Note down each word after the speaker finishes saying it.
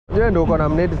Unajua ndio uko na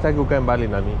mneti, sitaki ukae mbali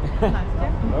na mimi.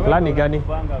 Plani gani?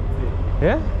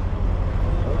 Eh?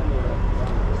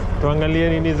 Tuangalie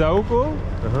nini za huko.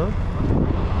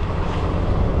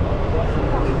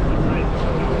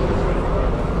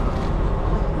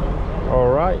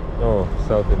 All right. Oh,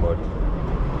 South Mode.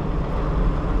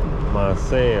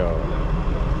 Marseille.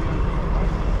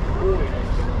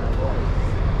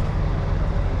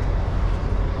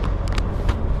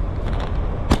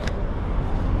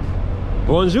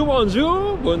 Bonjour,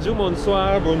 bonjour, bonjour,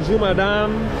 bonsoir, bonjour,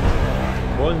 madame.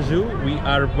 Bonjour, we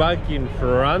are back in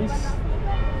France,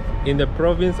 in the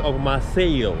province of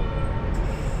Marseille.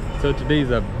 So today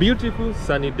is a beautiful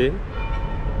sunny day.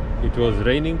 It was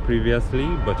raining previously,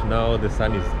 but now the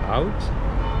sun is out.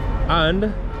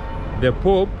 And the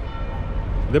Pope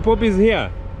is here.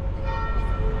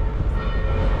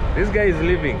 This guy is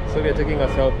leaving, so we are taking a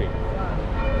selfie.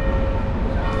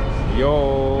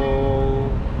 Yo.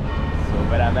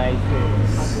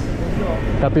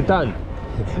 Capitan.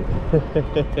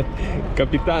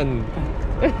 Capitan.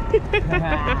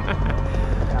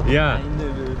 Yeah.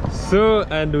 So,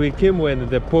 and we came when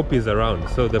the Pope is around.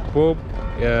 So the Pope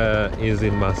is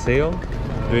in Marseille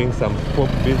doing some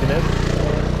Pope business.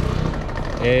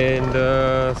 And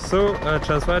so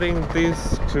transferring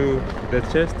this to the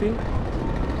chesty,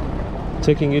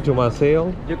 taking it to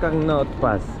Marseille. You cannot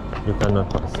pass. You cannot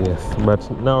pass, yes.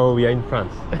 But now we are in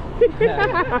France.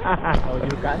 Oh,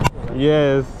 you can?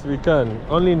 Yes, we can.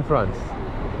 Only in France.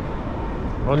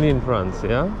 Only in France,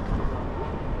 yeah?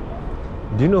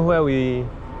 Do you know where we...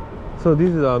 So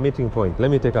this is our meeting point. Let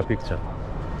me take a picture.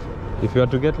 If you are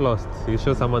to get lost, you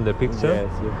show someone the picture.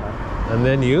 Yes, you can. And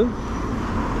then you...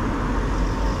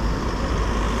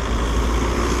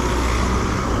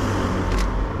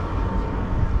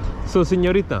 So,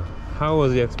 señorita, how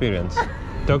was the experience?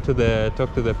 Talk to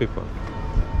the people.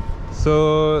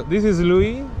 So this is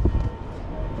Louis,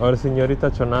 or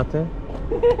Señorita Chonate,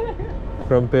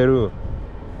 from Peru.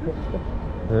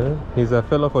 He's a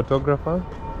fellow photographer.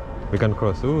 We can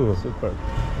cross. Ooh, super,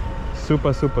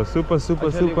 super, super, super, super,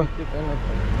 Actually, super,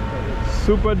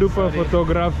 super duper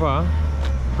photographer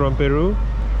from Peru.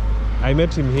 I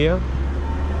met him here.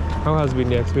 How has been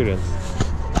the experience?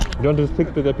 Do you want to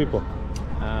speak to the people?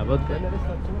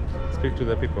 Speak to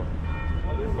the people.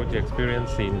 What you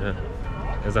experience in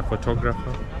as a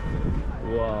photographer,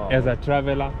 wow, as a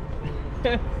traveler,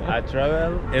 I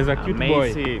travel as a cute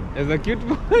amazing. boy, as a cute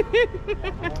boy.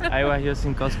 I was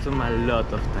using costume a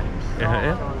lot of times,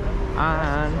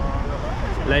 and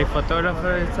like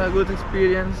photographer, it's a good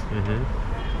experience.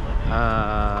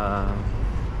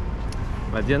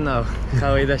 But you know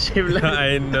how it is shaped.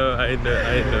 I know.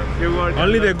 You work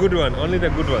Only the good one. Only the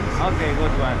good ones. Okay,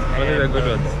 good ones. Only the good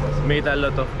ones. Meet a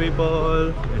lot of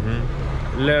people.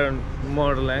 Learn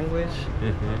more language.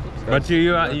 But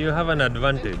you have an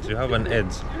advantage. You have an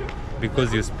edge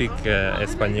because you speak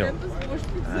Espanol.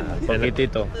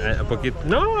 Poquitito. No.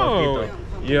 Poquito.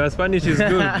 Your Spanish is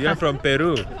good. You're from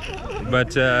Peru,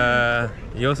 but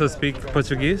you also speak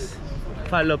Portuguese.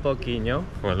 Falo poquinho.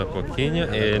 Falo poquinho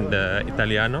and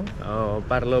Italiano. Oh,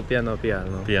 parlo piano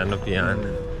piano. Piano.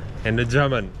 And the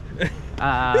German.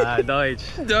 Deutsch.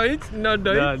 Deutsch? No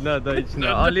Deutsch? No, Deutsch.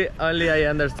 No. Only I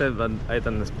understand, but I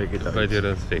don't speak it. But you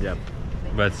don't speak. Yeah.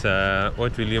 But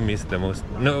what will you miss the most?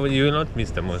 No, you will not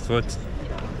miss the most.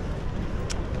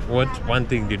 What one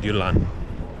thing did you learn?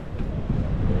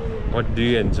 What do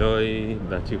you enjoy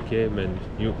that you came and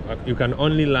you can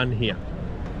only learn here?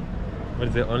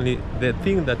 What's the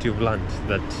thing that you've learned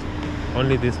that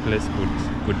only this place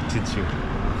could teach you?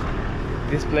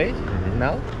 This place?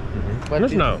 Now?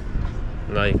 Not now.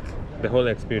 Like the whole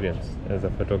experience as a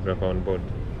photographer on board.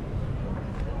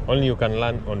 Only you can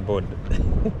learn on board.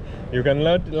 You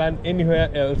cannot learn anywhere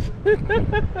else. I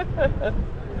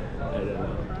don't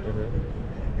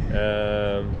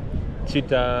know.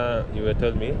 Cheetah, you were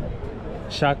told me.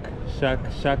 Shark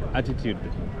attitude.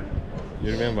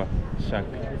 You remember? Shark.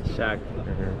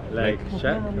 Like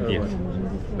shark? Yes.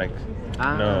 Like.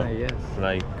 No. Yes.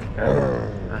 Like.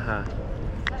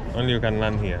 Only you can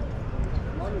learn here.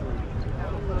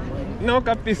 No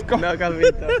capisco. No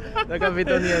capito. No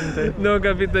capito niente. No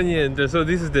capito niente. So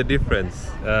this is the difference.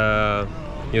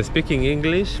 You're speaking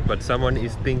English, but someone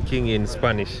is thinking in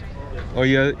Spanish. Or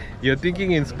you're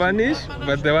thinking in Spanish,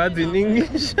 but the words in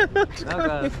English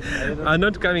are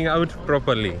not coming out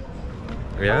properly.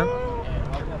 Yeah.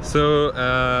 So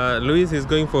Luis is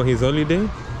going for his holiday.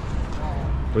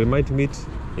 We might meet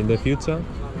in the future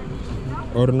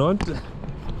or not.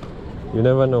 You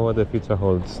never know what the future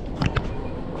holds.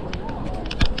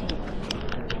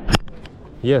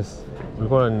 Yes,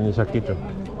 ulikuwa unanionyesha kitu.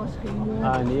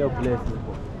 Ni hiyo place.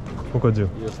 Huko juu.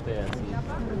 You stay and see.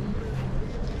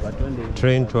 But when they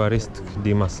Train touristique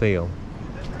de Marseille.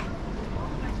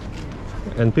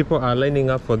 And people are lining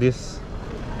up for this.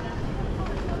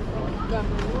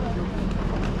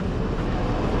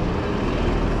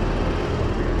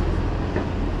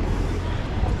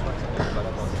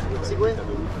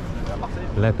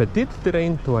 La petite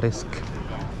train touristique.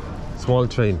 Small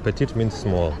train. Petite means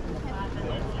small.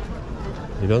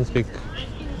 You don't speak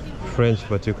French,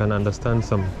 but you can understand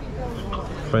some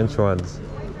French words.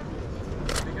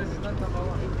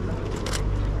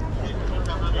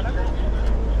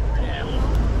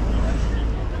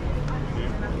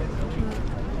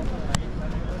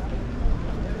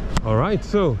 All right,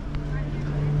 so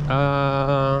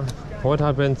what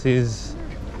happens is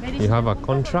you have a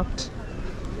contract,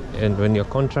 and when your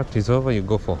contract is over, you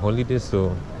go for holiday.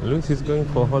 So Luis is going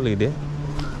for holiday,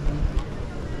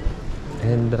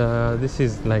 and this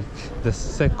is like the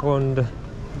second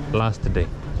last day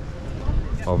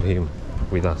of him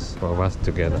with us, of us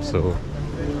together. So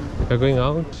we're going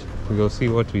out, we go see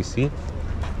what we see,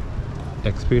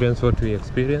 experience what we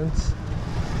experience.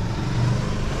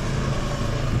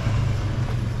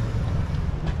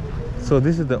 So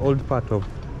this is the old part of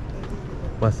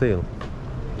Marseille.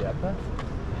 Yep.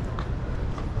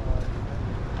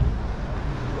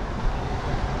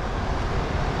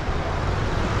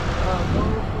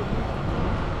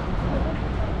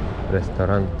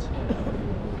 Restaurant.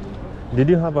 Did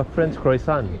you have a French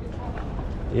croissant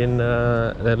in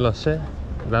La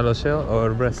Rochelle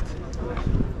or Brest?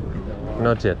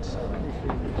 Not yet.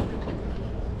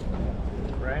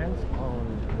 France on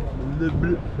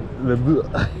Le bleu.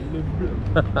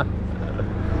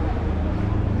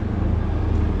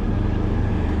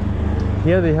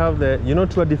 Here they have the, you know,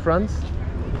 Tour de France?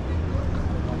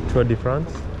 Tour de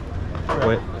France?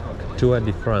 Wait, Tour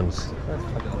de France.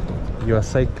 You are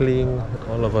cycling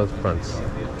all over France.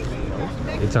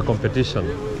 It's a competition.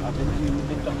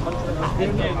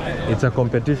 It's a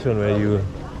competition where you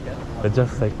are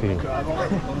just cycling.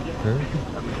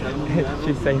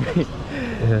 She saying me.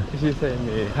 Yeah. She saying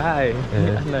me, hi.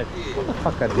 Yeah. I'm like, what the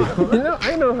fuck are you? You know,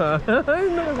 I know her. I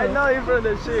know her. I know you from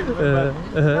the ship.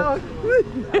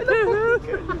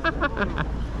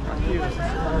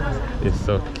 It's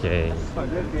okay.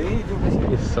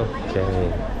 It's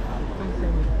okay.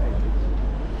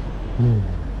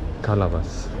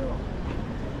 Calabas.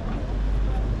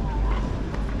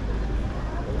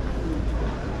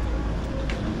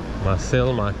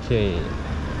 Marcel Marquet.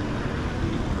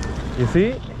 You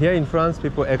see, here in France,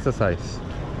 people exercise.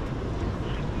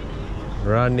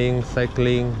 Running,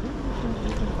 cycling.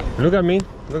 Look at me.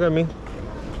 Look at me.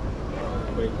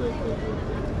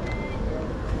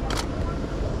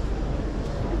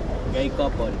 Gay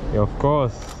couple. Of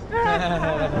course.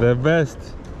 The best.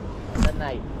 That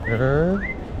night.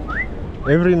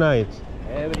 Every night.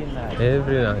 Every night.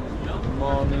 Every night.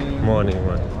 Morning. Morning.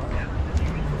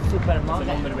 Super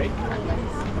morning.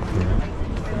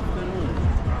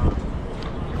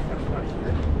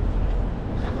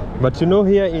 But you know,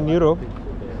 here in Europe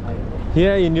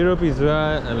is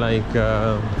where, like,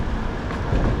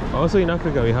 also in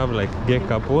Africa we have like gay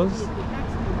couples,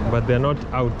 but they're not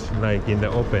out like in the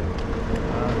open.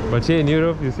 But here in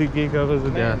Europe, you see gay couples,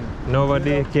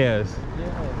 nobody cares.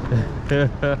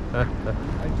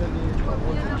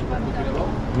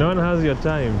 No one has your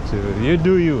time to. You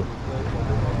do you.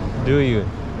 Do you.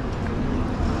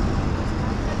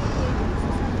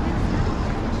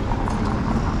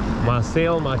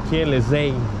 Marcel Marquet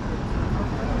Lesay.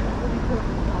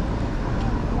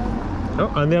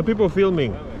 Oh, and there are people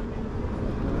filming.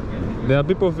 There are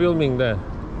people filming there.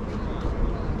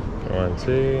 1,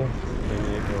 2.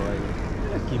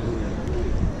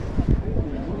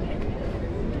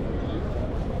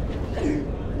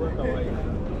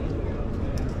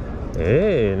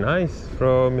 Hey, nice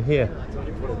from here.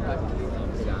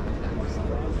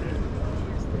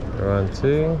 1,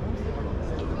 2.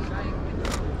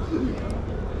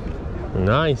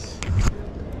 Nice.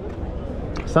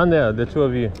 Stand there, the two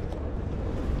of you.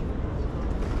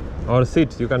 Or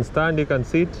sit. You can stand, you can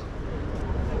sit.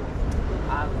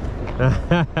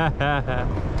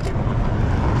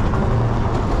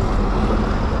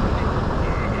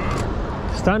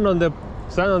 Stand on the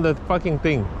fucking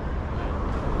thing.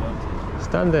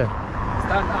 Stand there.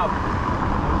 Stand up.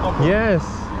 Yes.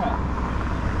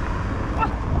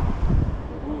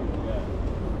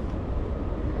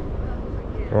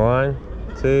 One,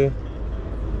 two.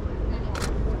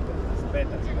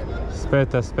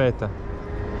 Aspetta, aspetta.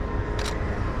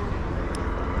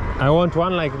 I want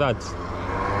one like that.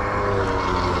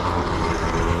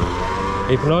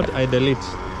 If not, I delete.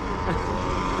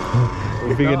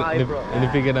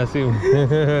 Nipige na simu.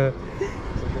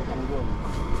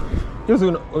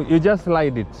 You just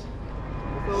slide it.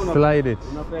 Slide it.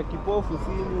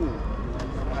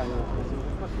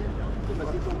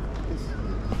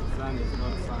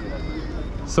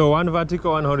 So one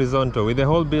vertical, one horizontal with the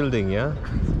whole building, yeah?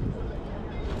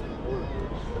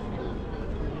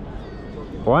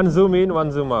 One zoom in,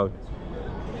 one zoom out.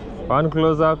 One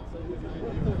close up.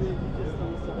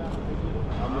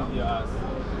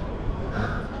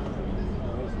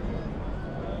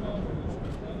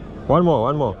 One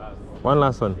more. One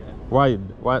last one. Wide.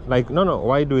 Like no,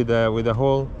 wide with the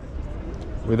whole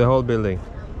building.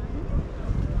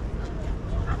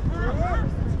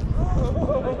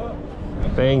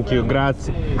 Thank you,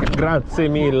 grazie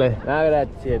mille.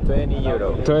 Grazie, 20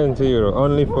 euro. 20 euro,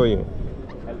 only for you.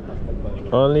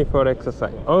 Only for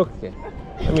exercise. Okay,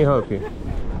 let me help you.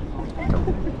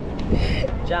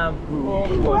 Jump.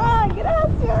 Wow,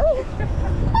 gracias.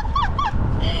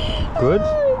 Good?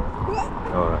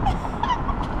 Alright.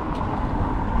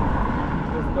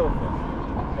 Let's go.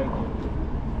 Thank you.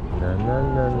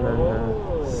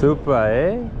 No. Super,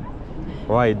 eh?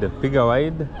 Wide, bigger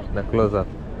wide, now close up.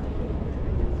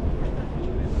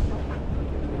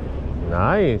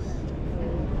 Nice.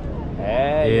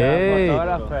 Hey, Yay. you're a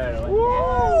photographer.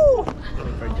 Woo!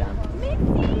 For jump.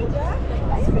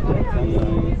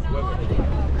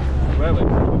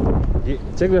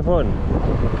 Check the phone.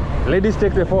 Ladies,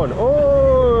 take the phone.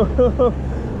 Oh,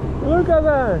 look at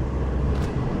that.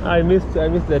 I missed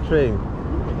the train.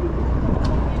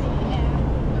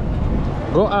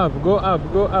 Go up.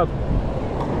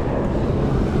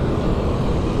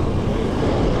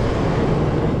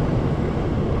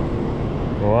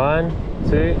 1,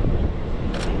 2.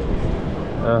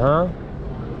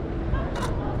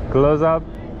 Close up.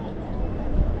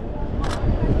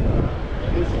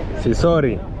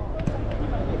 Sorry.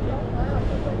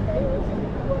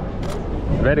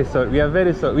 Very sorry. We are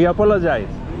very sorry. We apologize.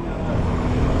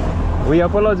 We are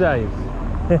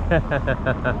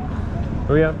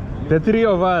the three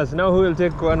of us. Now who will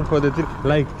take one for the three?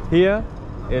 Like here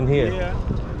and here.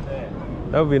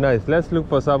 That would be nice. Let's look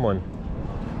for someone.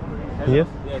 Yes?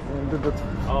 Yes.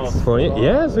 For you?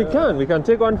 Yes, we can. We can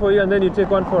take one for you and then you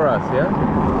take one for us, yeah?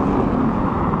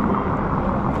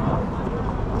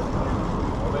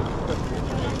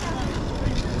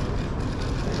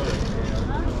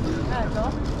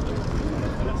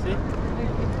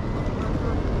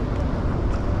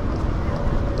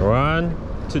 One,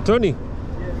 two. Tony,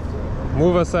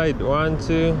 move aside. 1,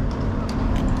 2.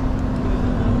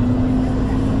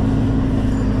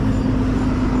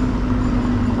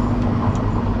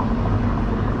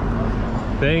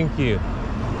 Thank you.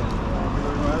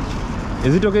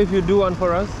 Is it okay if you do one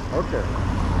for us? Okay.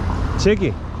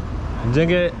 Cheki.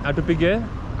 Mjenge atupige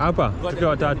hapa tukiwa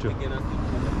watatu.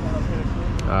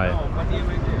 Haya.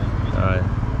 Haya.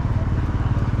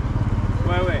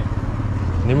 Wewe.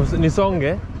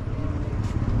 Nisonge.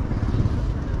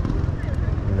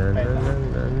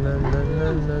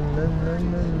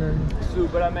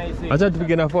 Super amazing. Acha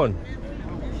tupige na phone.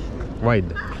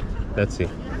 Wide. Let's see.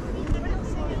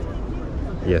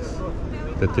 Yes.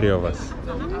 The three of us.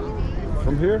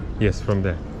 From here? Yes, from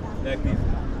there. Like this.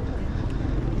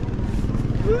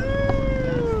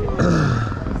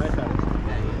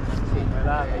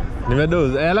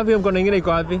 Nimedoze. Alafu hiyo mkono ingine iko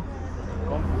wapi?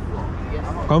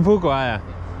 Kwa mfuko. Haya.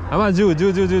 Ama juu.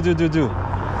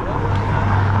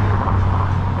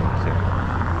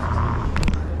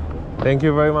 Thank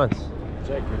you very much.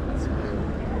 Check it.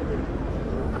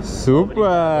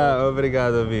 Super.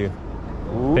 Obrigado, Vio.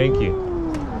 Thank you.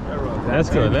 Let's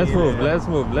go. Let's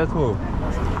move.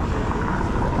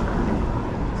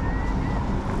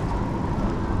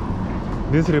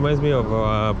 This reminds me of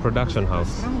our production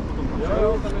house.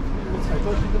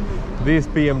 This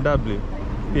PXW.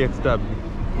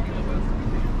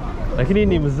 Lakini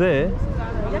ni mzee.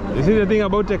 You see the thing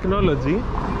about technology,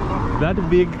 that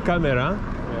big camera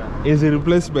is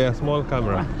replaced by a small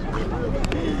camera.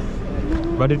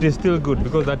 But it is still good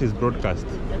because that is broadcast.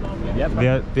 Yep.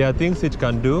 There are things it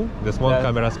can do, the small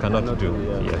cameras cannot do.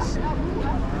 Yeah. Yes.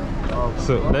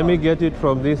 So let me get it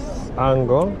from this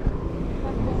angle.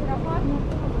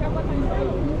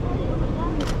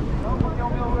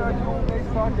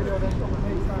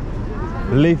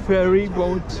 Le ferry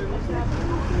boat.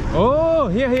 Oh,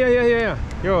 here.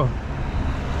 Yo.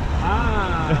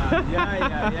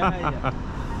 Yeah.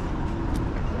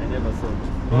 I never saw.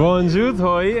 Bonjour,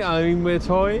 toy. I'm a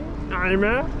toy. I'm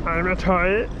a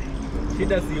toy.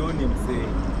 Shida sioni msee.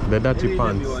 The dirty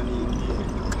pants.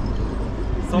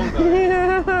 Songa.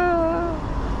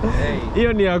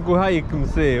 Hiyo ni ya kuhike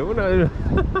msee.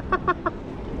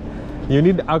 You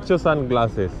need actual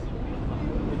sunglasses.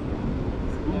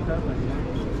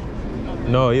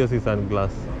 No, hiyo si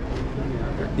sunglass.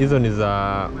 Hizo ni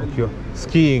za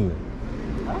skiing.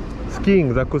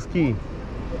 Skiing za kuski.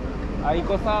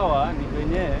 Iko sawa, ni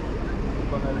kwenye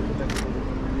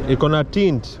iko na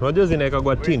tint. Unajua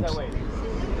zinaekagwa tint.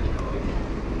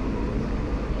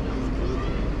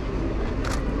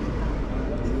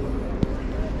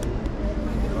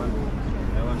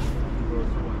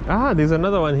 Ah, there's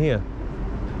another one here.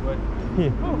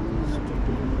 Here.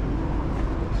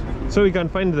 So we can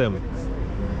find them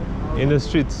in the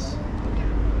streets.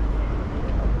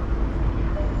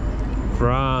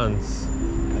 France.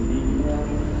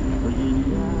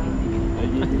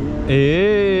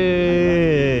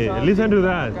 Hey, listen to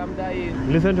that.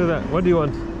 Listen to that. What do you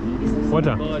want?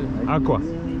 Water? Aqua?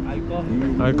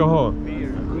 Alcohol?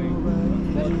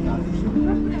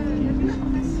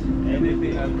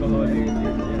 anything alcoholic.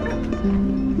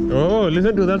 Oh,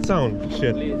 listen to that sound.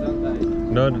 Shit. Please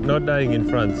don't die. Not dying in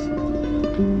France.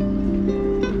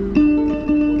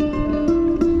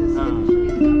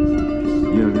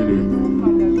 Yeah, really.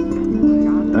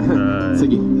 Nice.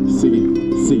 Siggy, siggy,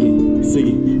 siggy,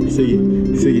 siggy, siggy,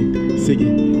 siggy, siggy,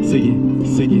 siggy,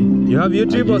 siggy. You have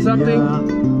YouTube or something?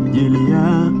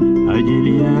 Agelia,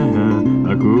 Agelia,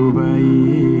 Agobai.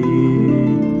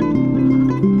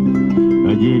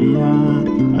 Agelia,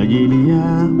 Agelia,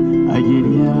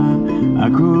 Agelia,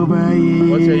 Agobai.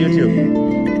 What's your YouTube?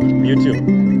 YouTube.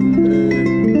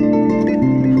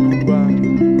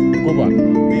 Cuba.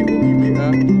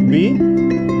 B?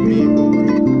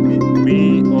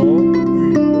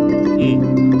 B-O-E.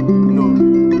 No.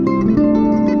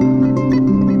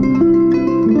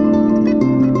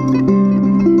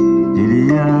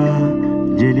 Jelia,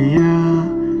 Jelia,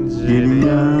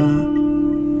 Jelia,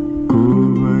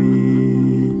 Kuwai.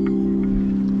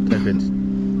 Type it.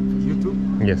 YouTube?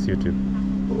 Yes, YouTube.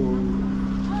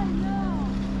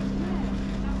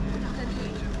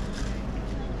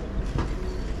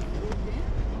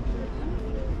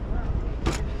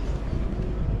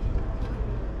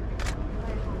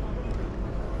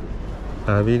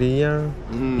 Abilia.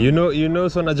 You know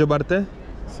Sona Jobarte?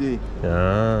 Si.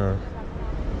 Ah.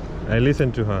 I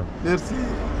listen to her. Merci.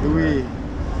 Oui.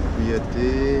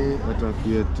 Kouyaté. Attends,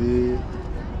 Kouyaté.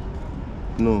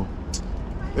 Non.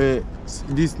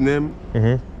 This name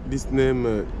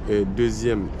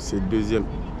deuxième. C'est deuxième.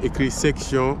 Écrit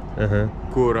section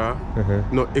Kora.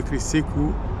 Non, écrit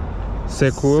Sekou.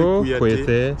 Sekou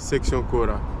Kouyaté. Section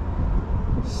Kora.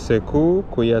 Sekou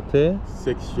Kouyaté.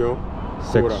 Section.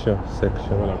 Section.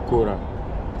 Voilà, Kora.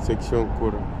 Section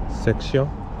Kora. Section.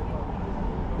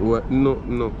 Ouais, non,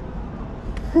 non.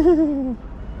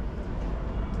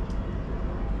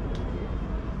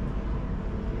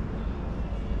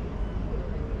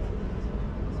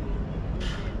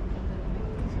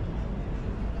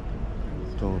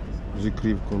 Attends,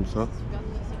 j'écrive comme ça.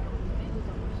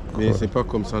 Mais c'est pas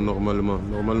comme ça normalement.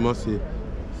 Normalement, c'est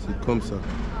comme ça.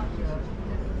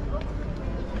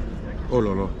 Oh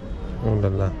là là. Oh la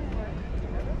la.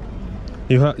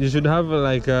 You should have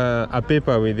like a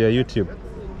paper with your YouTube,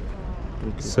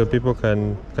 so people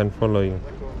can follow you.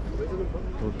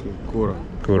 Ok, Kora.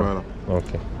 Cool. Voilà.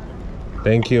 Okay.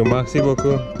 Thank you. Merci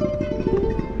beaucoup.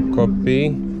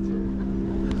 Copy.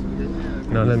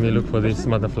 Now let me look for these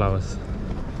mother flowers.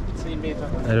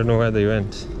 I don't know where they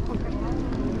went.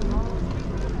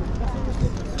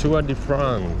 Tour de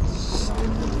France.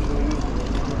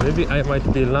 Maybe I might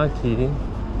be lucky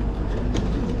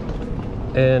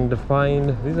and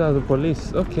find, these are the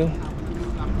police, okay,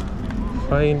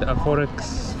 find a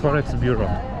forex bureau.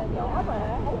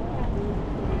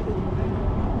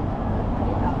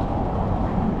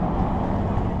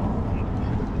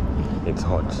 It's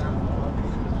hot.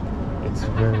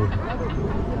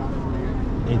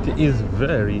 It is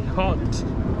very hot.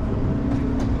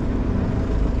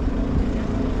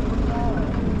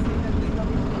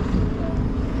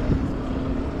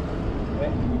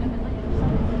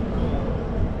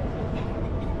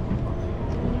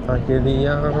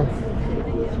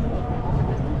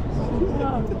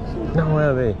 Now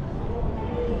where are they?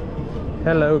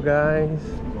 Hello guys.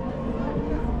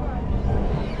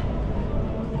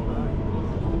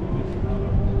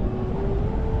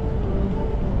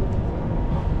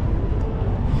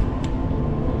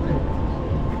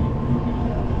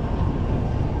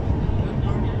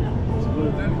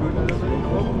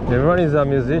 Everyone is a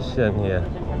musician here.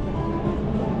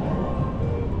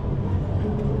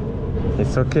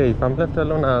 It's okay, if I'm left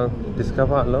alone, I'll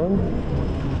discover alone,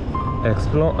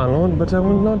 explore alone, but I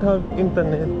will not have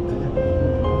internet.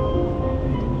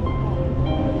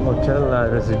 Hotel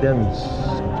residence.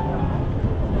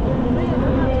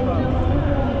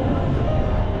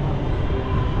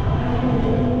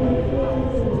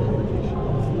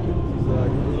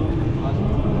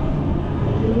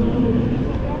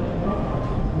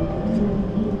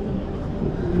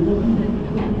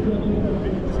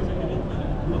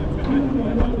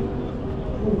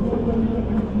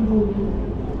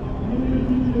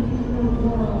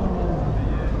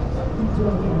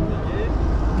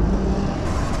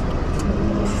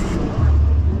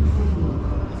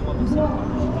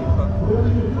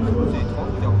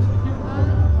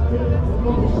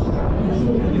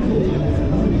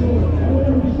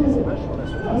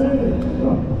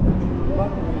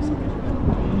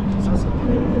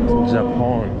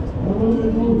 Japan.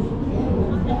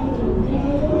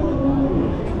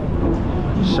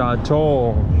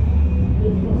 Chateau.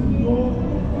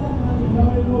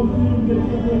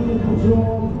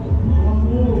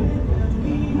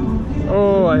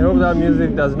 Oh, I hope that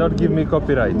music does not give me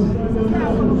copyright.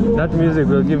 That music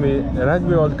will give me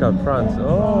Rugby World Cup, France.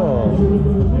 Oh.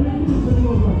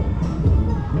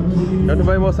 You want to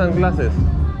buy more sunglasses?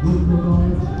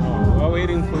 We're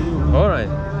waiting for you. Alright,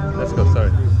 let's go,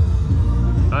 sorry.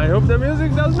 I hope the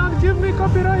music does not give me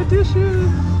copyright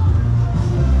issues.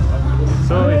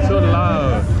 So it's so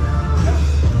loud.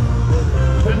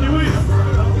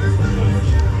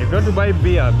 If you want to buy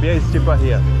beer, beer is cheaper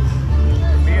here.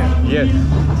 Beer? Yes.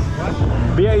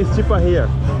 Beer is cheaper here.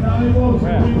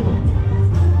 Where?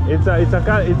 It's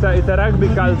a rugby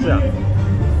culture.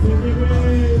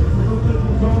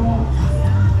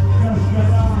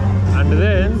 And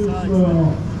then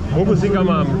huku si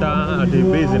kama mtaa ati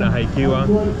bei zinahaikiwa.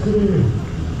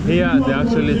 Here they're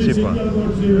actually cheaper.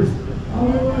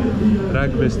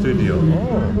 Rugby studio.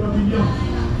 Oh.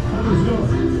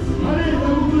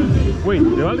 Wait,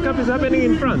 the World Cup is happening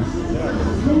in France?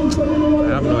 I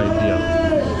have no idea.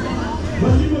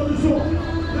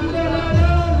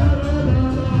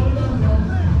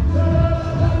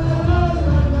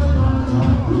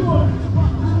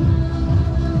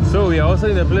 So we are also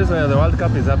in a place where the World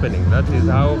Cup is happening. That is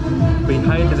how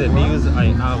behind the news I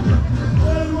am.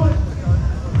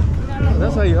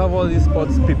 That's why you have all these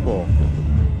sports people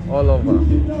all over.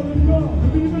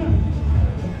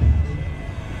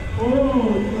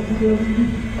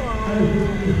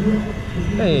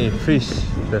 Hey, fish,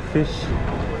 the fish.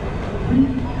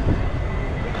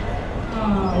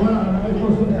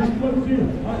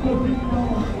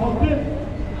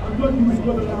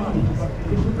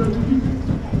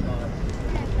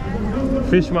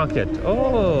 Fish market.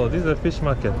 Oh, this is a fish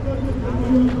market.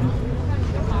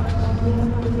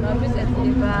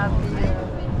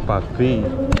 Papi.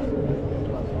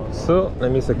 So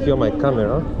let me secure my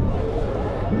camera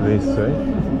this way.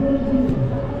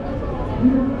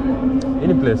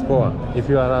 Any place poa if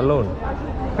you are alone.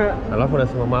 Alafu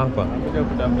nasimama hapa. Kuja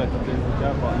kutafuta kipenzi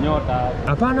chako, nyota.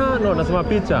 Hapana, no, nasema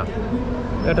picha.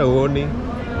 Hata uoni.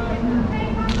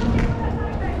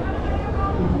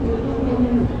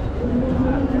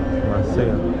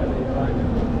 Marseille.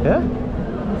 Yeah?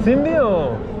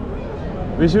 Sindio?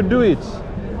 We should do it.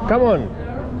 Come on.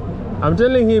 I'm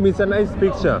telling him it's a nice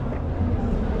picture.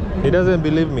 He doesn't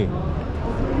believe me.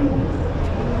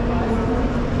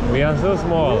 We are so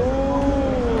small.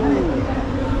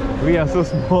 We are so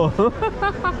small.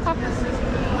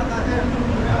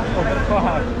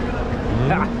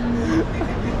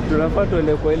 Tunafaa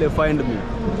tuende kwa ile find me.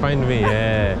 Find me,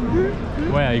 yeah.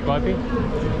 Where, iko wapi?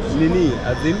 Nini?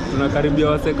 Azin tunakaribia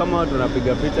wase kama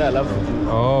tunapiga picha alafu.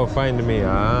 Oh, find me.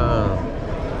 Ah.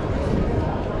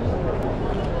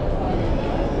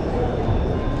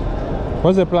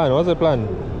 What's the plan? What's the plan?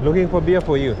 Looking for beer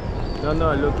for you. No,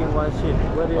 looking one shit.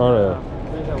 Where is All right.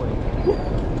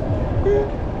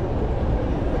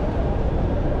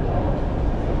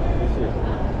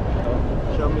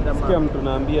 Show me the map. Sikia mtu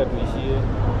naambia tuishie.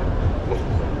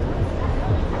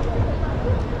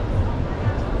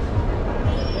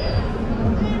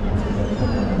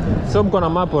 So mko na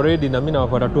map already na mimi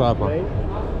nawafuata tu hapa.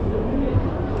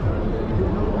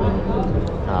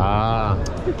 Ah.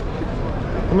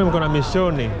 Kumbe mko na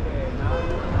mishoni.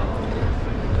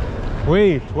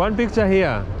 Wait, one picture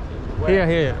here. Where?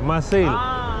 Here. Marseille.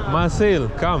 Ah. Marseille,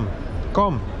 come.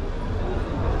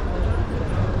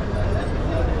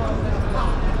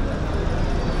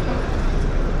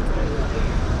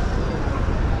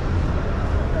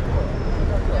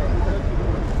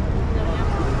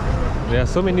 There are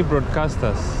so many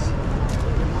broadcasters.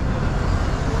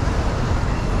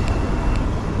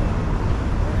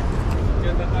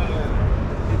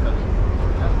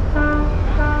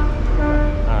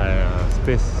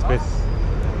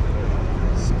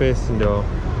 Space ndo.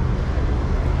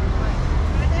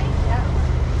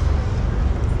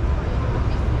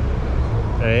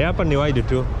 Hapa ni wide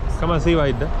tu. Kama si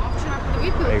wide,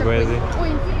 haiwezi.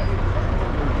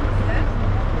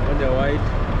 Moja white.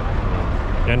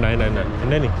 Enda.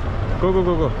 Endeni.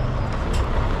 Go.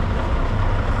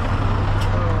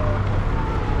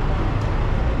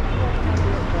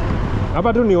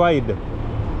 Hapa tu ni wide.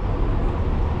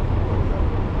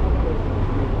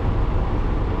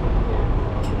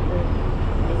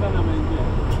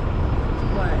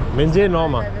 Menje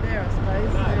noma. Over there, I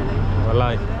suppose, really.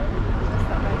 Walai.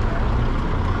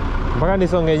 Mpaka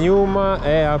nisonge nyuma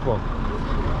hapo.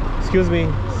 Excuse me,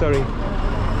 sorry.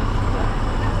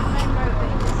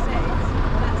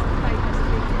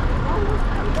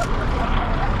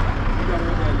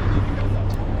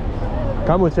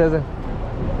 Come ucheze.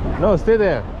 No, stay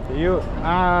there. You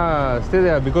stay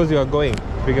there because you are going.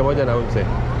 Piga moja na umse.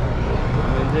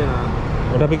 Menje na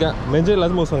Utapika menje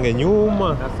lazima usonge nyuma.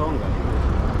 nasonga.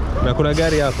 Na kuna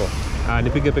gari yako.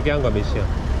 Nipige peke yangu ameishia.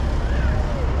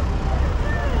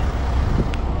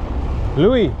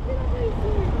 Louis.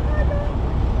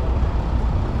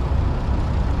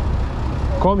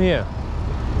 Come here.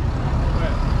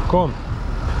 Come.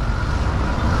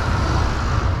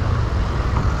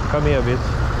 Come here, bitch.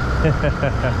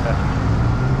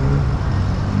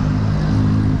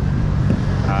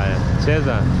 Haya,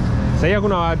 cheza. Sasa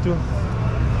hakuna watu.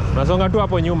 Nasonga tu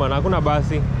hapo nyuma na hakuna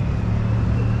basi.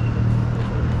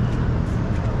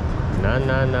 Na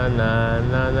na na na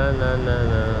na na na na.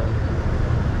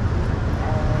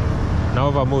 Na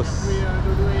over moose.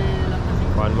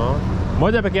 One more.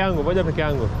 Moja peke yangu.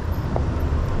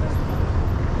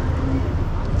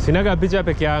 Sinaga picha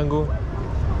peke yangu.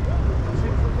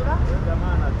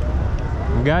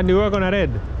 Gani wewe kona red?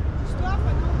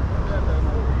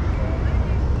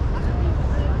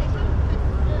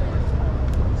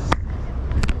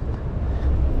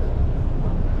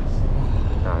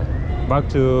 Back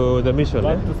to the mission.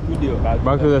 Back to studio.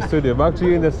 Back to the studio. Back to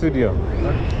you in the studio.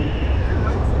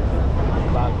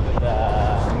 Back to the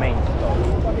main store.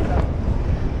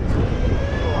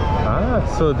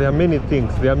 So there are many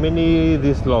things. There are many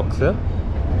these locks. Eh?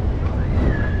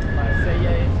 Marseille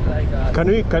is like a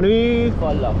color.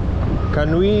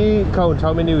 Can we count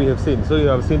how many we have seen? So you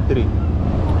have seen 3.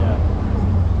 Yeah.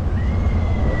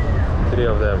 3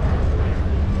 of them.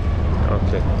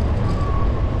 Okay.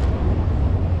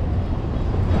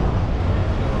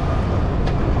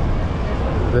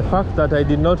 The fact that I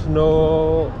did not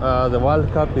know the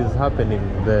World Cup is happening.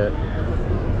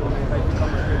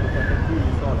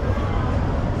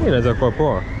 Inaweza kuwa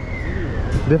poa.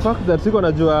 The fact that siko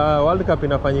najua World Cup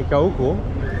inafanyika huku,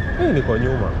 niko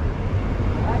nyuma.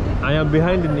 I am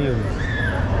behind the news.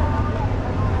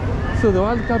 So the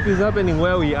World Cup is happening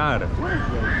where we are.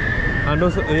 And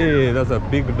also, that's a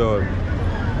big dog.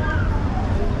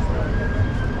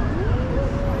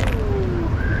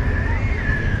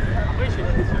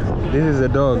 This is a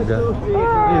dog.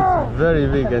 It's very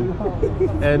big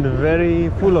and very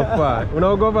full of fur.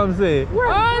 Unaogopa mse?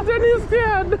 Johnny is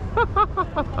scared.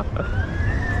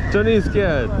 Johnny is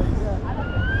scared.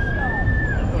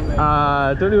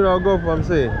 Tony unaogopa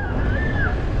mse?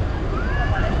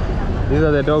 These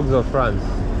are the dogs of France.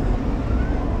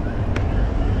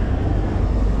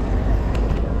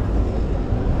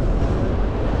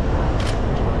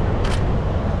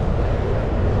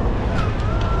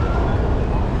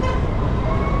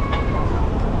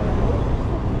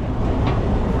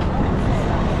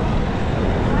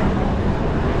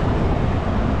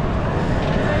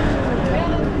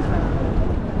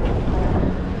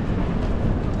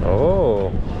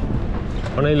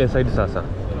 Ile side sasa.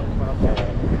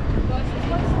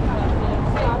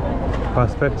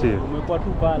 Perspective. Umekuwa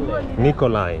tu pale.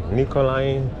 Nicolas.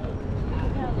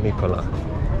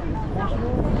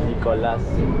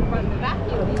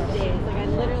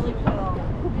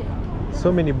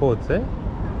 So many boats, eh?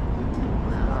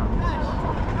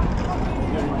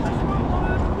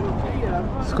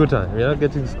 Scooter. We're not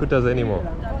getting scooters anymore.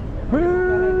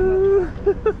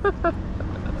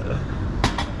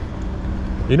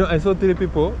 You know, I saw 3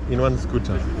 people in one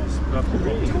scooter.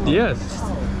 Yes.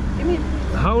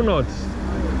 How not?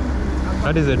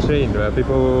 That is a train where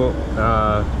people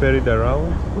are ferried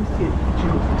around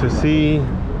to see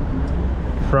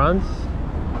France.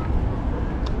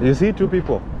 You see 2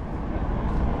 people.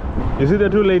 You see the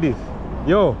 2 ladies.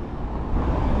 Yo,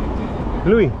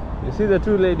 Louis, you see the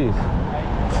 2 ladies.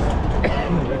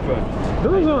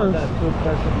 Those ones.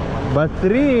 But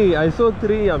 3, I saw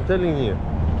 3, I'm telling you.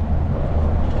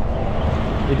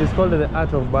 It is called the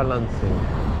art of balancing.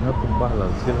 You have to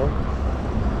balance, you know.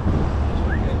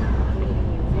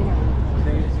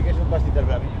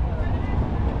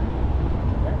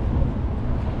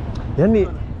 Yani,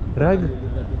 Rag,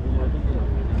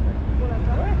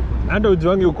 hata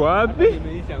ujuangi uko wapi?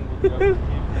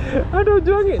 Hata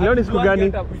ujuangi. Leo ni siku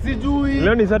gani?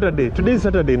 Leo ni Saturday. Today is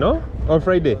Saturday, no? Or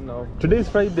Friday? No. Today is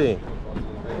Friday.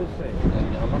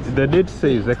 The date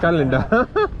says, the calendar.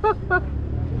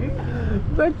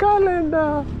 The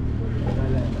calendar.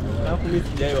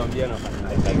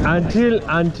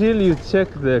 Until you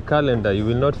check the calendar, you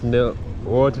will not know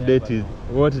what day it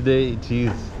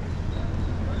is.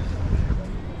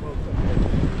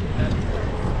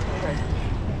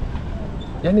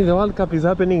 Yani, the World Cup is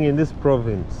happening in this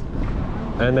province,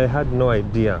 and I had no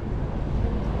idea.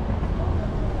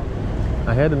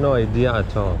 I had no idea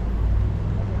at all.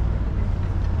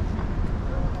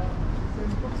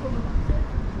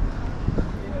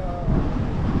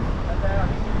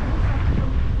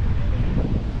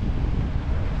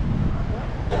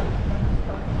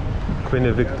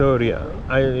 Queen Victoria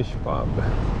Irish pub,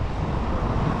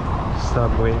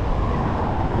 Subway,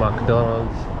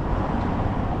 McDonald's.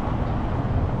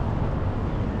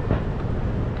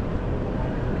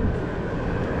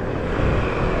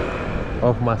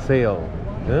 Of Marseille.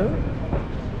 Huh?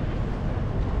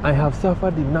 I have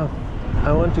suffered enough.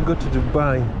 I want to go to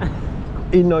Dubai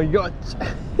in a yacht.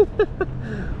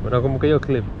 Unakumbuka hiyo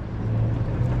clip?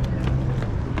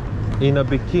 In a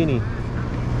bikini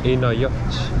in a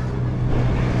yacht.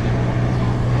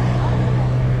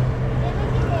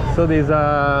 So there's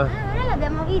a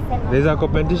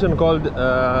competition called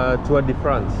Tour de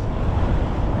France.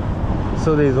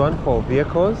 So there's one for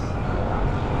vehicles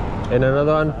and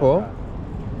another one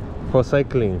for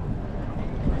cycling.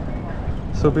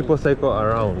 So people cycle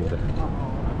around.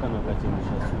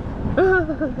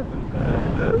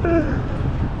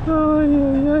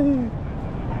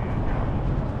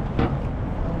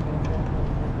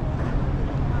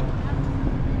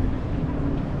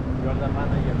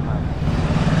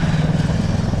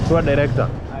 Tour director.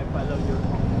 I follow you.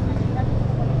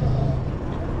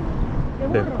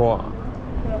 The Port.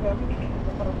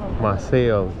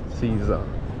 Marseille, Caesar.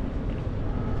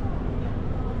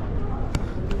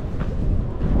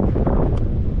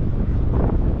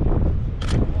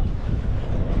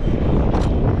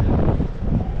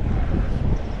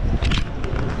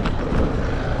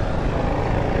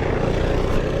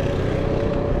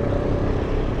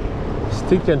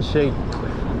 Stick and shake.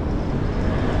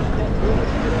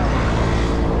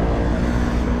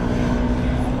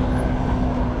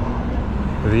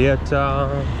 Theater.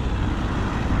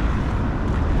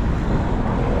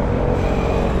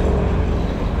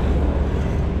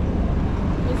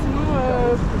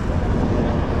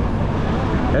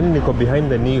 And niko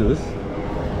behind the news.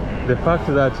 The fact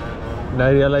that I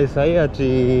realize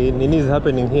ati nini is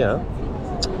happening here,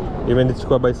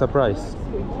 imenichukua by surprise.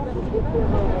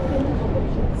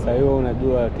 Sasa hiyo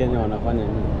unajua Kenya wanafanya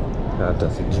nini? Hata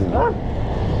sijui.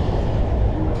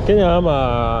 Kenya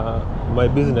ama my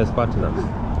business partners.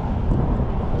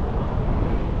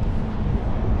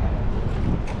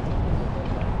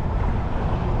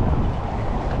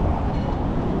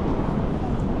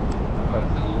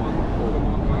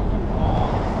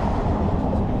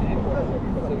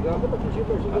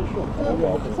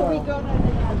 So we go to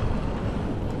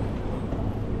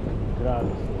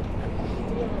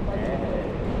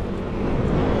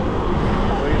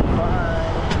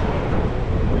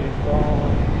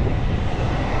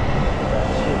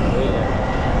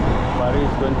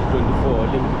Paris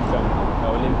 2024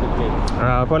 Olympic Games.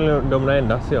 Ah, pale ndo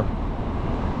mnaenda, sio?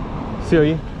 Sio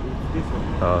hii?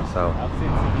 Oh, sawa.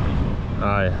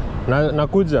 Haya.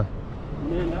 Nakuja.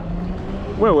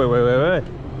 Wewe.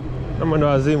 Kama ndo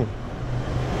wazimu.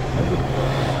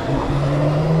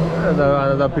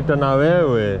 Anapita na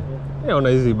wewe. Ona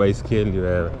hizi baiskeli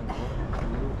wewe.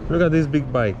 Look at these big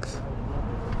bikes.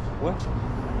 What?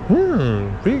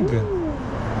 Big. If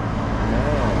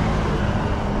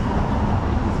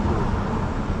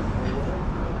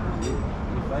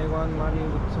I want money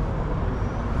with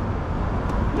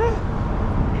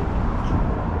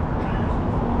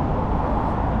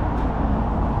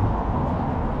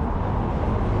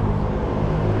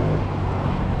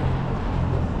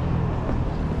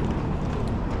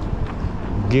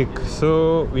Geek.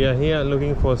 So we are here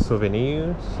looking for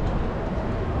souvenirs.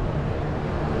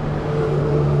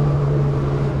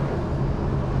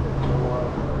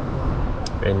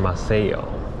 In Marseille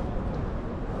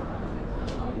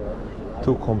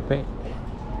to compare.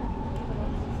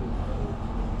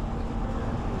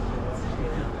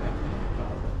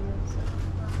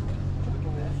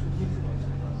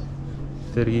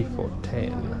 $3 for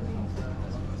 10.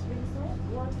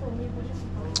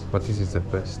 But this is the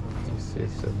best. This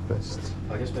is the best.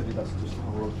 I guess maybe that's just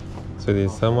how. So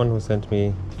there's someone who sent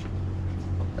me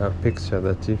a picture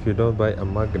that if you don't buy a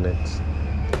magnet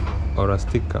or a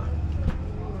sticker,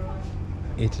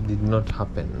 it did not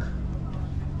happen.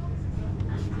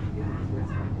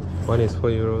 1 is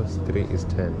 €4, 3 is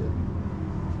 10.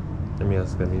 Let me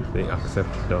ask them if they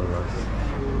accept dollars.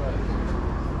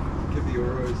 Give the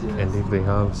euros, yeah. And if they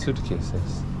have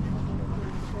suitcases.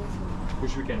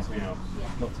 Which weekends we have?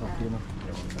 Not happy enough.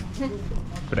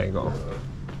 Prego.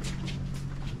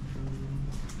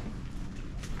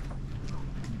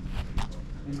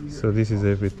 So this is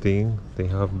everything. They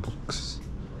have books.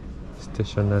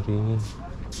 Stationery.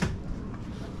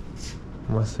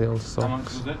 Marseille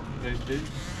socks.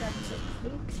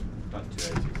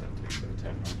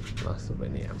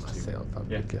 Souvenir Marseille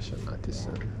fabrication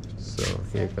artisan. So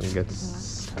here you can get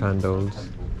candles.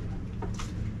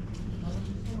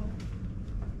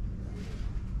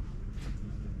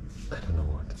 I don't know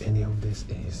what any of this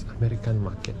is. American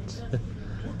market.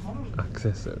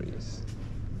 Accessories.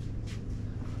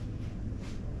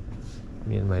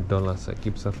 Me and my dollars, I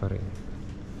keep suffering.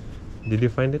 Did you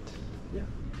find it? Yeah.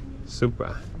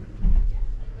 Super.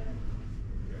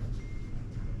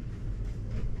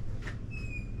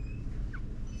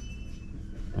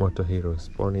 Motor heroes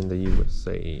born in the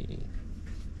USA.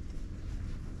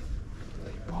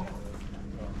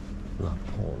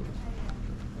 Lapon.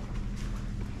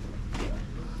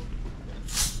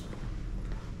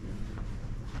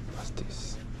 What's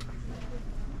this?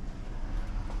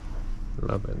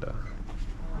 Lavender.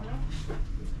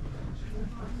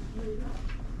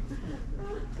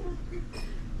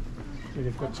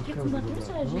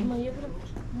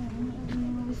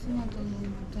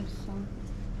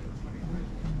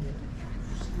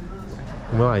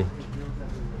 Why?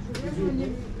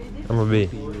 Ama bei.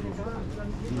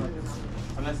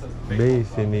 Bei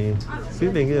sini. Si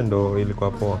lingine ndo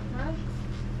ilikuwa poa.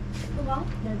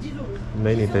 Na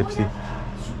hii ni type C.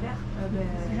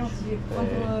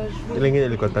 Ile ingine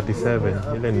ilikuwa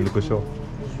 37. Ile nilikushow.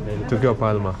 Tukiwa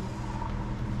Palma.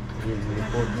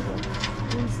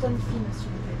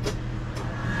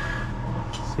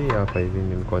 Si hapa hivi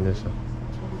nilikuonyesha.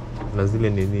 Na zile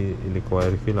nini ilikuwa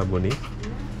refillable ni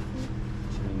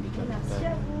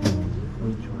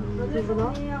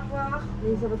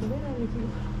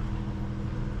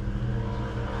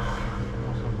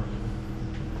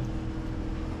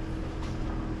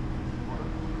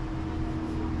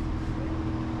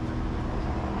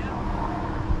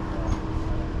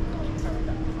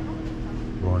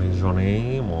Bonne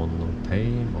journée, mon thé,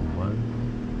 mon man,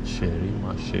 chérie,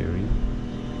 ma chérie.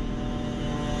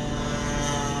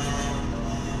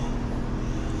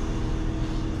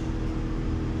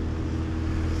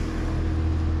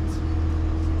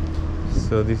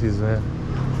 So this is where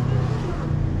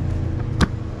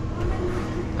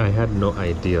I had no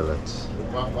idea that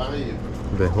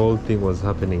the whole thing was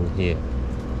happening here.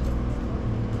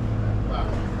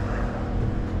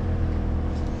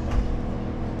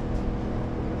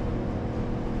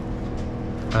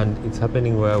 And it's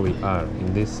happening where we are,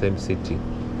 in this same city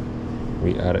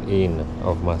we are in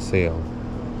of Marseille.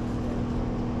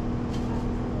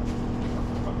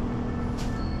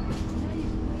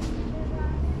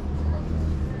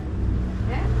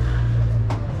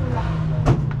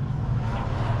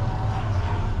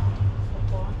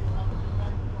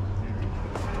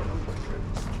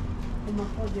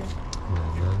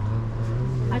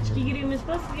 Açki gireyim mi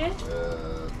space?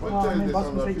 Mais basse,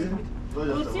 vous savez.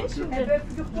 Aussi, tu Eh ben,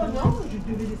 figure-toi, non, je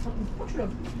devais descendre. Pourquoi tu l'as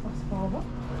pris? C'est pas grave.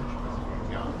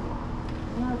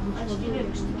 Açki gireyim.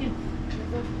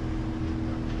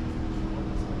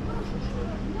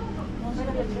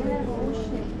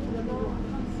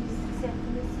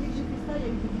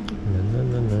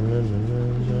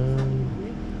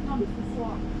 Non, mais ce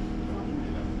soir.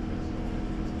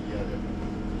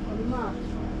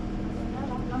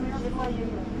 Non, mais là, j'ai pas eu.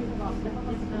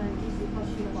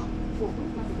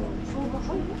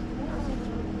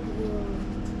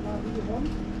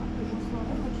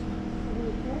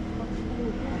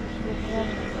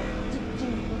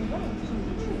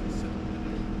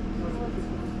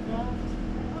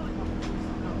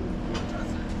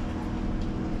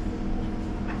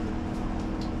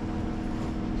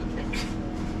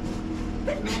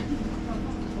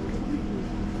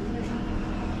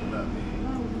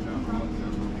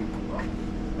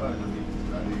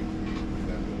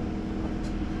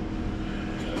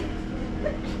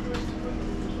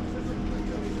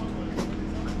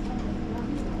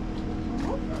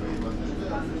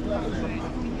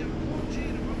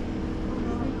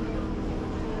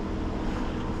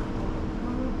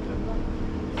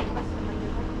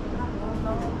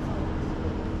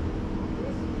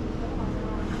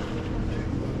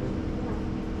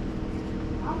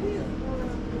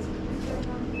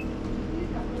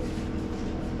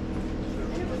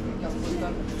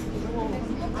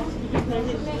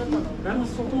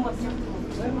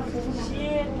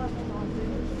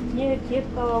 Не,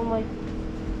 кепка ломать.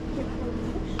 Кепка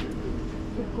ломаешь?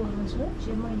 Кепку ломаешь?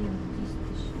 Чем моя? 10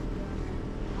 тысяч.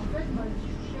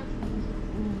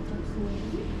 Так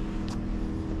сложно.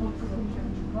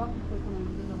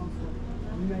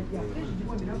 Et après, j'ai dit,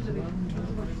 ouais, mais là, vous avez je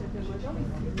vois que c'est à la voiture.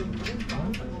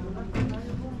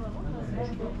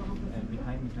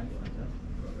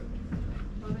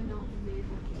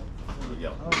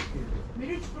 Mais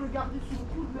lui, tu peux le garder sous le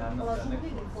coude même dans la journée,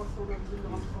 des fois, si on a besoin de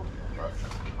transport.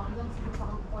 Par exemple, si tu veux faire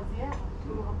une croisière, tu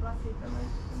peux le remplacer.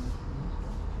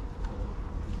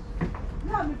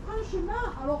 Là, mais franchement,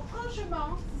 alors franchement,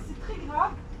 si c'est très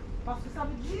grave, parce que ça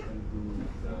veut dire...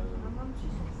 Maman, tu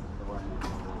sais ça.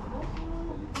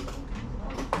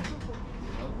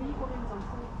 Oui, combien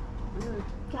d'enfants?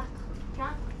 4.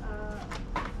 4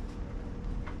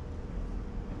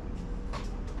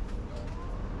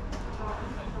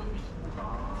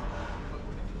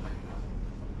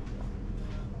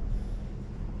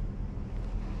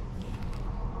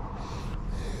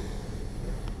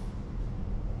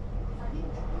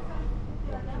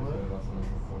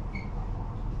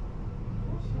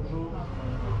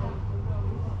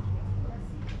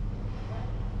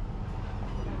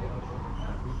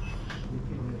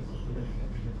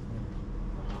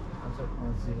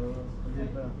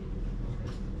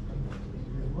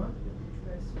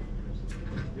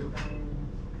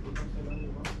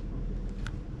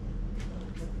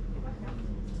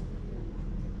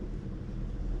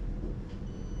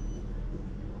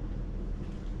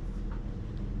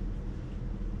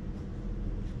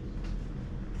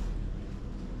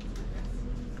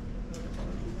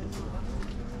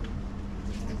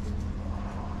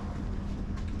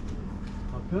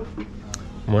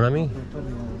 Mon ami?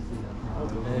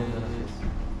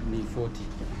 Ni 40.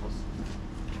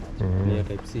 Ni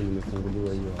type C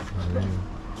nimefunguliwa hiyo.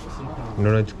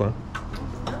 Ndio unachukua?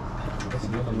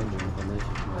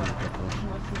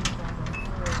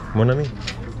 Mon ami,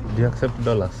 do you accept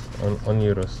dollars on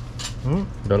euros?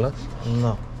 Dollars?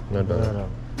 No. No dollars.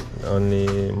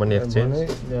 Only money exchange?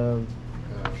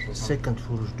 Second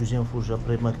four, deuxième four,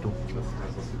 après McDo.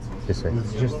 This way.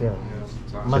 It's just there.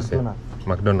 McDonald's.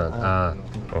 McDonald's. Ah,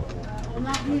 okay. On est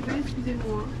arrivé,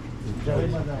 excusez-moi. On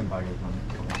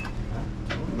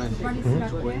va laisser la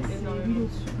caisse et l'huile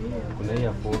au-dessus. Kuna hii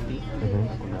ya 40,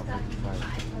 kuna ya 45.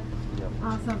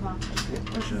 Ah, ça va.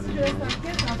 Si tu laisses la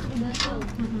caisse, après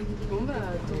bon,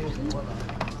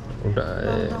 bah,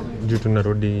 Juu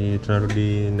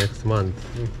tunarudi next month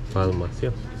Palma,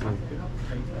 sio?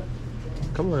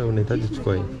 Kama unahitaji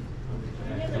chukua hii.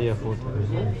 Hii ya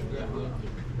 40.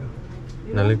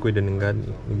 Na liquid ni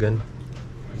gani?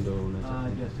 Ndio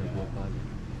unachagua pale.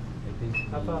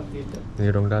 Ni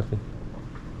euro ngapi?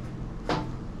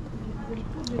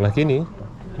 Lakini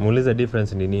muulize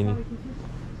difference ni nini?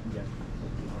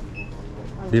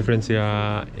 Difference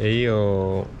ya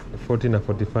hiyo 40 na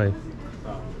 45.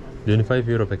 Ndio ni 5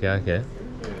 euro peke yake.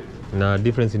 Na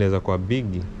difference inaweza kuwa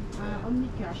big. Only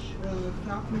cash.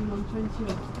 Card minimum 20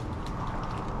 euros.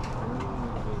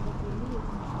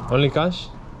 Only cash?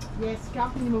 Yes,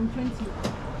 card minimum 20.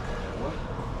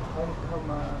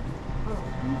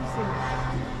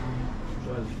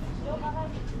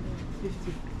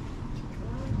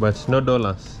 But no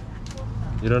dollars.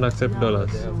 You don't accept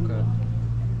dollars. They have card.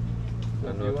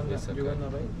 And not Visa card.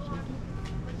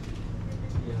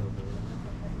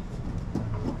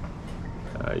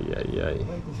 Aïe aïe aïe.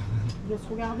 Je laisse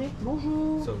regarder.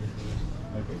 Bonjour. Sorry.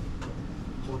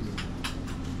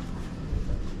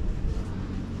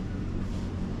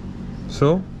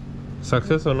 So,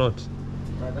 success or not?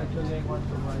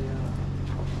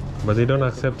 But they don't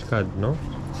accept card, no?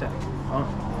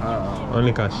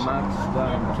 Only cash. Max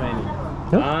than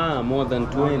 20. Ah, more than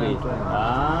 20.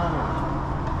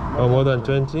 Ah. Oh, more than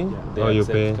 20? They Or you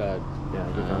accept pay? card. Yeah,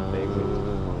 you can pay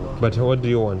with But what do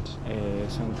you want?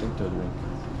 something to drink.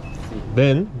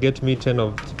 Then get me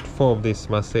 4 of this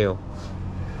marseille.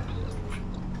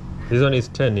 This one is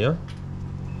 10, yeah?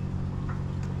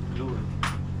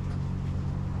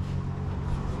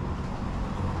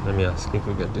 Let me ask if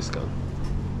we get discount.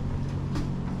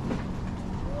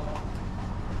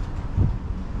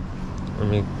 Let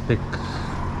me pick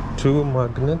 2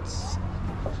 magnets.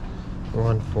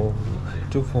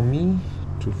 2 for me,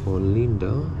 2 for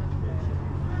Linda.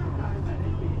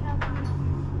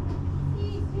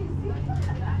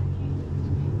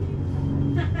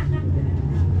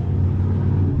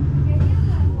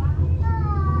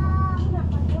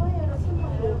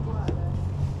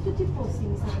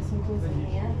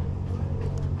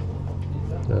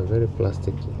 They're very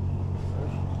plasticky.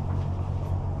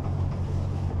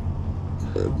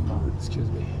 Excuse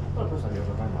me.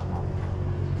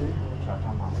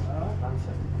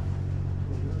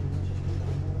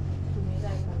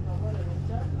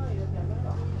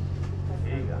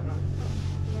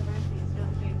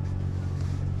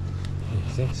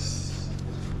 This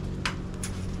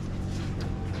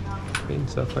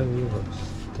pins are 5 euros.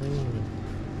 Damn.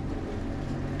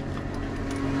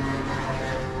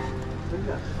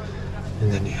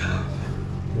 And then you have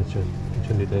which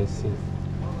one did I see?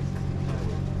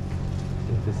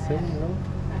 It's the same, no?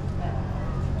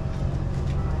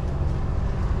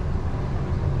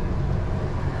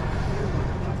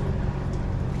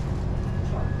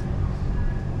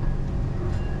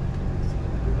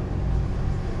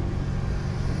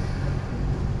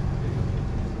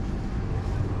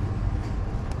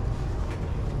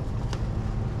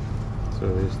 So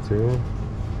these two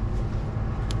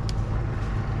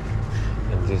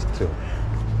and these two.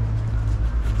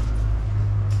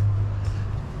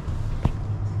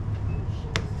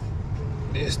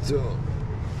 These two.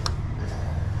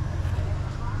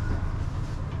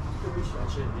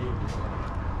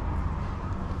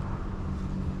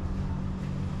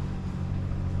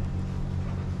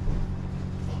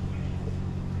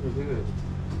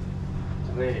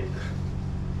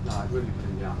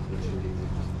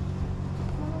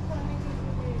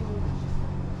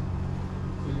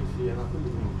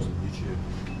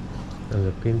 And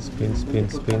the pins. Pins,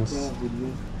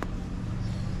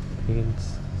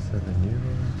 €7.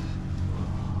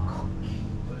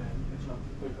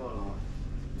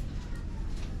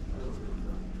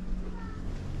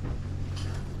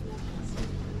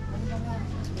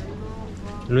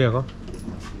 Lui ako?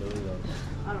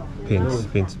 Pins.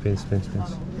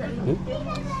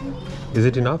 Is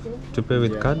it enough to pay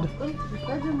with card?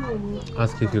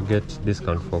 Ask if you get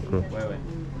discount for crew.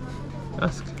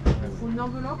 Ask.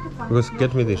 Because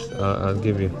get me this, I'll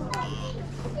give you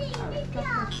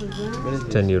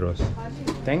 €10.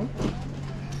 10?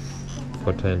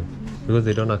 For 10. Because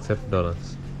they don't accept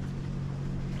dollars.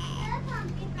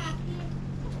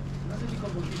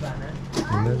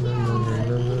 No.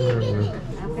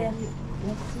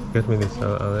 Get me this,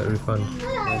 I'll refund.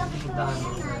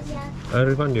 I'll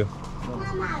refund you.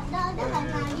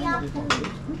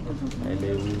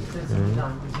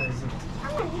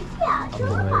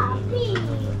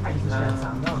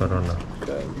 Corona.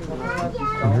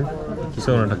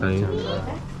 So unataka nini?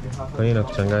 Kwa nini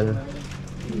nakuchanganya?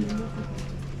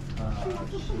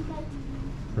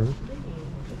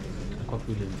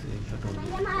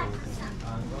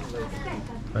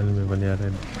 Nimevalia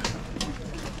red.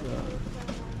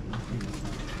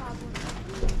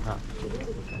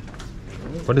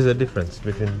 What is the difference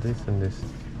between this and this?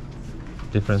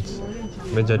 Difference?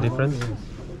 Major difference?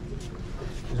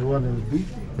 This one is big.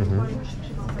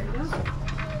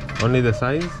 Only the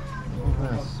size? Yes.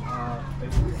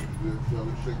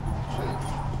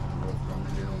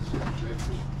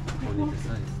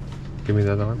 Give me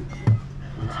the other one.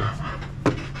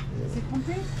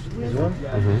 This one?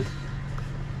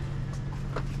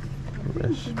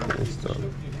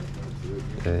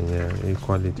 Yeah,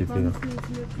 equality pia.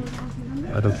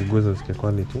 Hata ukiguza usikie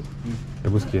quality.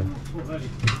 Hebu sikia.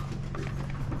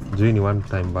 Hii ni one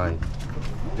time buy.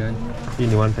 Hii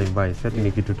ni one time buy. Sasa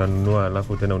ni kitu utanunua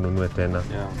alafu tena ununue tena.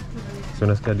 Yeah. So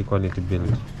unasikia di quality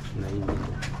build.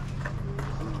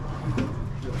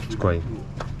 Chukua hii.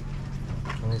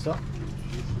 Unisa?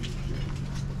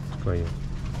 Chukua hii.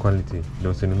 Quality.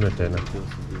 Ndio usinunue tena.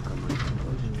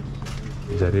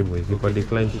 Jaribu hivi kwa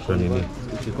decline kichwa nini?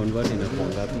 Ukiconvert inakuwa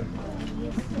ngapi?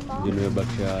 Ndio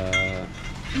nimebakisha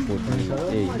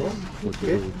 48.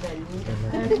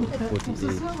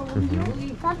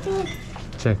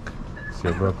 Check.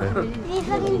 Siogope.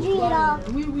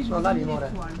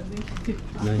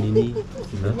 Na nini?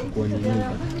 Kwa nini?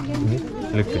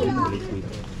 Liquid.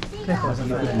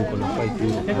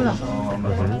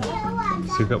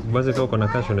 Basi kama uko na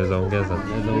cash unaweza ongeza.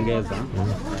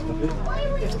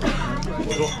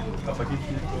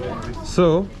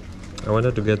 So, I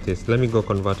wanted to get this. Let me go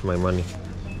convert my money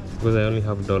because I only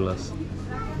have dollars.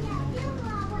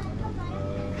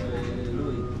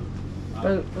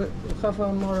 Have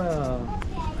a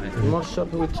more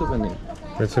shop with souvenir.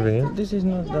 With souvenir? This is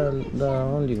not the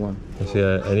only one. You see,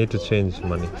 I need to change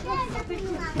money.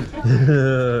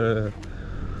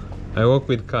 I work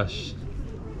with cash.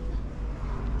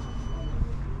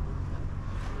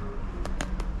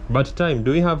 But time,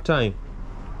 do we have time?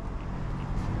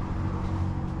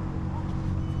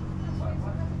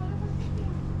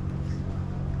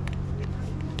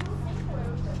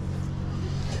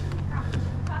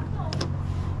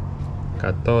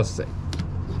 Catorce.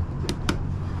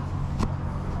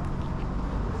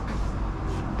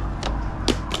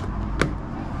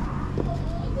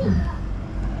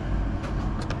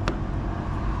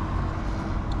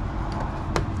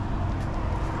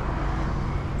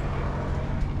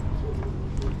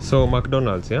 So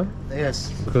McDonald's, yeah?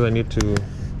 Yes. Because I need to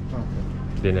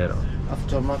dinero.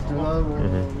 After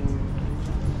McDonald's,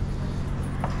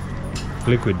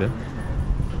 Liquid, eh?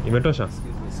 Imetosha?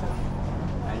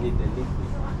 I need the liquid.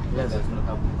 yes.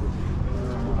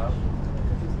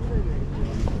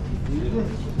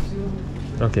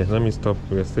 Okay, let me stop.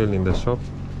 We're still in the shop,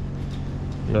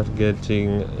 not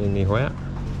getting anywhere.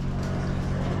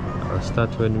 I'll start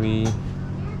when we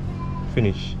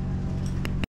finish.